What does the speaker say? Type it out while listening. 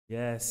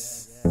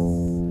Yes.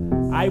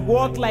 I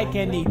walk like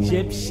an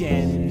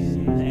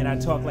Egyptian, and I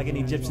talk like an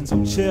Egyptian,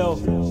 so chill,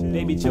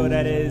 baby chill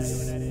that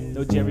is.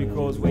 No Jerry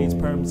Curls, Waves,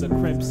 Perms, or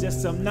Crimps,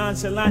 just some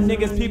nonchalant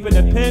niggas peeping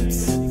the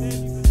pimps.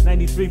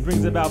 93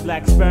 brings about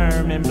black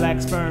sperm, and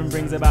black sperm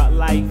brings about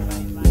life.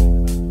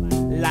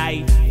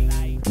 Life.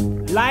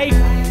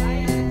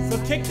 So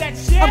kick that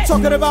shit. I'm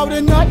talking about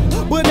a nut,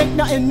 but ain't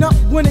nothing nut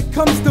when it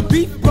comes to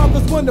beef.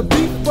 Brothers wanna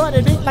beef, but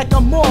it ain't like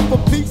I'm more of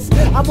a piece.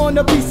 I want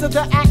a piece of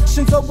the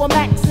action, so I'm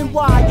asking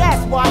why.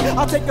 That's why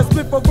I'll take a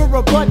split over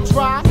a butt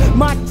dry.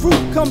 My crew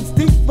comes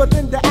deeper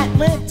than the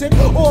Atlantic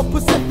or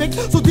Pacific,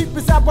 so deep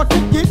is how I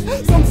kick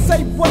it. Some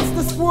say, what's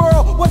the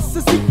squirrel? What's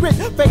the secret?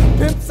 Fake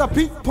pimps, I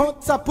beat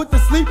punks, I put to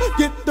sleep.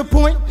 Get the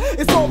point?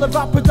 It's all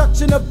about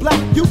production of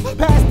black youth.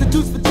 Pass the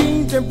juice for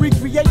genes and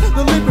recreate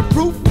the living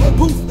proof.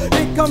 Poof,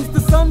 here comes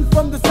the sun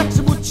from the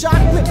sexual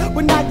chocolate.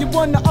 But now you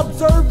wanna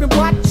observe and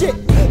watch it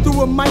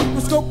through a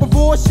microscope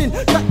abortion,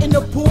 cutting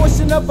a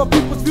portion of a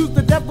people's views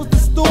the devil's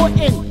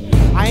distorting.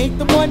 I ain't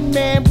the one,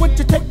 man, what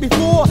you take me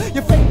for?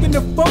 You're faking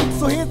the funk,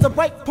 so here's the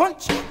right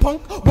punch.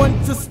 Punk,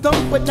 once a stump,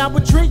 but now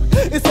a treat.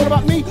 It's all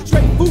about me,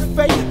 straight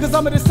buffet, cause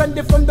I'm a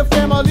descendant from the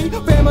family.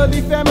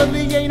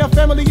 Family ain't a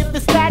family if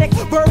it's static.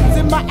 Birds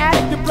in my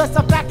attic, and plus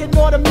I'm back in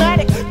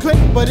automatic. Click,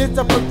 but it's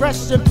a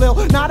progression pill,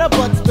 not a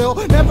blood spill.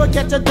 Never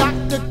catch a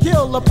doctor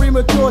kill, a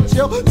premature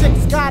chill.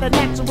 Chicks got a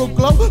natural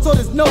glow, so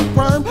there's no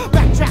perm.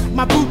 Backtrack,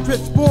 my boot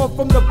drips born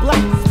from the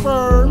black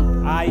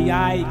sperm.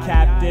 Aye,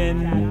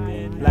 Captain.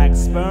 Black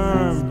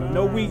sperm,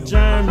 no weak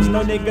germs,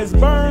 no niggas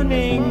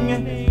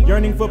burning.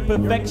 Yearning for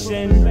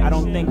perfection, I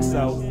don't think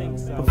so.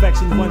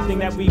 Perfection's one thing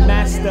that we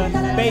master.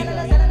 Fake,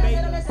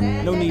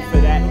 no need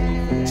for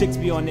that. Chicks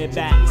be on their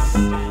backs.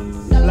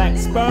 Black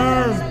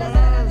sperm,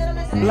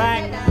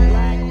 black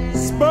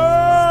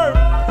sperm.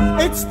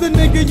 It's the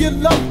nigga you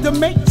love to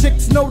make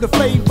chicks know the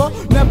flavor.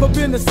 Never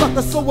been a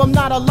sucker, so I'm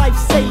not a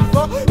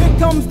lifesaver. Here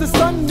comes the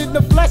sun in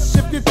the flesh.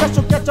 If you touch,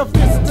 you'll catch a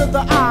fist to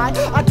the eye.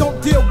 I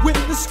don't deal with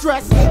the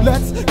stress.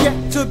 Let's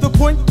get to the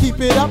point, keep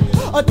it up.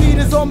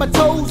 Adidas on my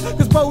toes,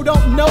 cause Bo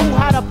don't know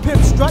how to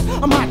pimp strut.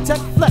 I'm high tech,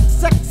 flex,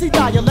 sexy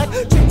dialect.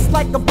 Chicks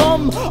like a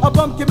bum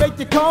can make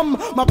you come.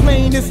 My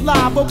plane is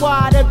lava,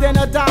 wider than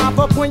a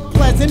diver. Point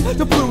Pleasant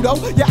to Pluto,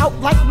 you're out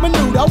like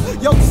Menudo.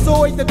 Yo,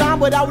 soy the dime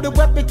without a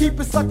weapon, keep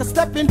it sucker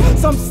stepping.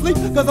 Some sleep,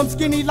 cause I'm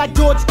skinny like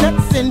George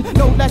Jetson.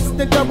 No less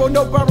than Thorough,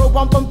 no burrow,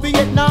 I'm from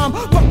Vietnam.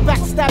 Fuck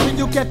backstabbing,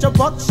 you catch a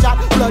buckshot.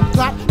 Blood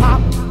clot,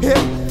 hop, hip,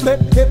 flip,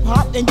 hip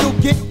hop, and you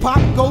get pop.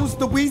 Goes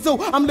the weasel,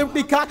 I'm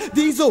lyrically cock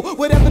diesel.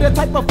 Whatever the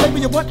type of flavor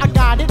you want, I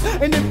got it.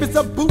 And if it's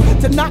a boot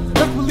to knock,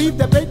 just believe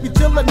that baby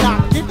chill or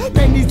knock it.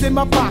 Pennies in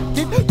my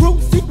pocket,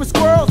 group secret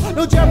squirrels.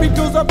 No Jerry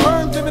Curls or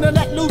Perms, living to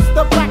let loose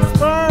the black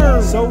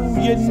sperm. So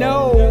you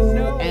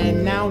know,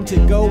 and now to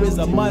go is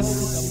a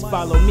must.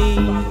 Follow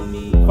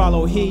me,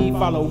 follow he,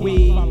 follow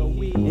we.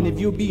 And if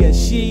you be a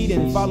she,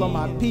 then follow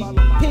my P.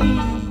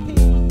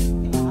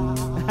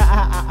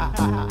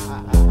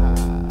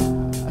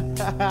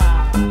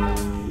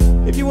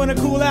 If you wanna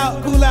cool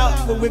out,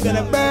 but we're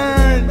gonna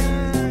burn.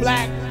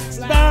 Black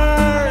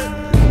sperm,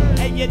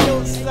 and you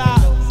don't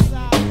stop.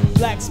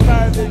 Black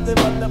sperm is the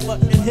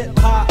motherfucking hip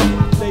hop.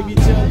 Baby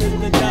chill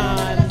is the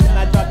Don.